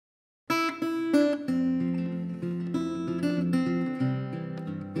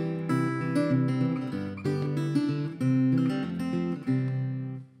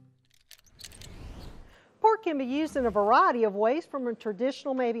be used in a variety of ways, from a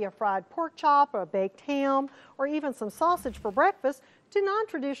traditional, maybe a fried pork chop or a baked ham or even some sausage for breakfast, to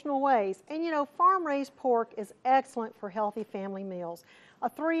non-traditional ways. And you know, farm-raised pork is excellent for healthy family meals. A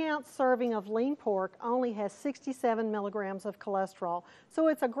 3-ounce serving of lean pork only has 67 milligrams of cholesterol, so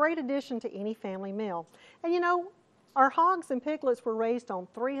it's a great addition to any family meal. And you know, our hogs and piglets were raised on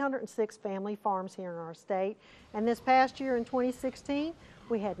 306 family farms here in our state, and this past year in 2016,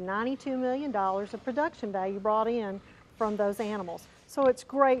 we had $92 million of production value brought in from those animals. So it's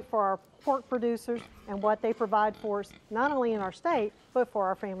great for our pork producers and what they provide for us, not only in our state, but for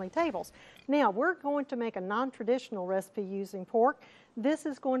our family tables. Now, we're going to make a non-traditional recipe using pork. This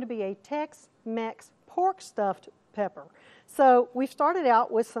is going to be a Tex-Mex pork stuffed pepper. So we've started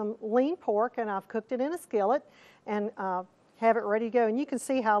out with some lean pork, and I've cooked it in a skillet and have it ready to go. And you can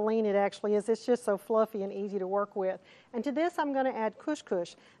see how lean it actually is. It's just so fluffy and easy to work with. And to this, I'm going to add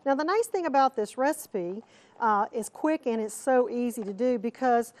couscous. Now, the nice thing about this recipe is quick, and it's so easy to do,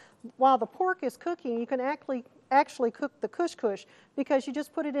 because while the pork is cooking, you can actually cook the couscous, because you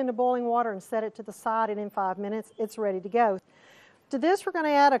just put it into boiling water and set it to the side, and in 5 minutes, it's ready to go. To this, we're going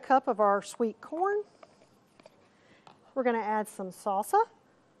to add a cup of our sweet corn. We're going to add some salsa,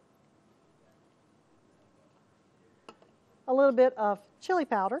 a little bit of chili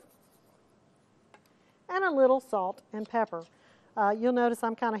powder, and a little salt and pepper. You'll notice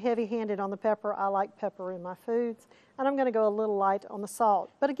I'm kind of heavy-handed on the pepper. I like pepper in my foods, and I'm going to go a little light on the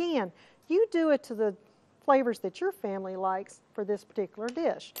salt. But again, you do it to the flavors that your family likes for this particular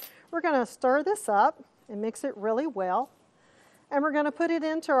dish. We're going to stir this up and mix it really well. And we're going to put it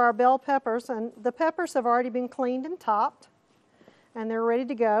into our bell peppers, and the peppers have already been cleaned and topped, and they're ready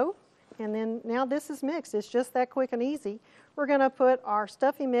to go. And then now this is mixed. It's just that quick and easy. We're going to put our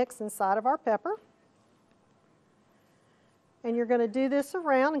stuffing mix inside of our pepper. And you're going to do this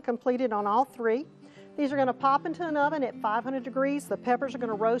around and complete it on all three. These are going to pop into an oven at 500 degrees. The peppers are going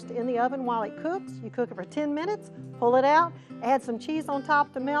to roast in the oven while it cooks. You cook it for 10 minutes, pull it out, add some cheese on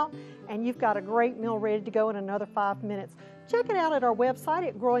top to melt, and you've got a great meal ready to go in another 5 minutes. Check it out at our website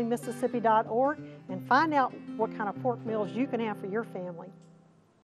at growingmississippi.org and find out what kind of pork meals you can have for your family.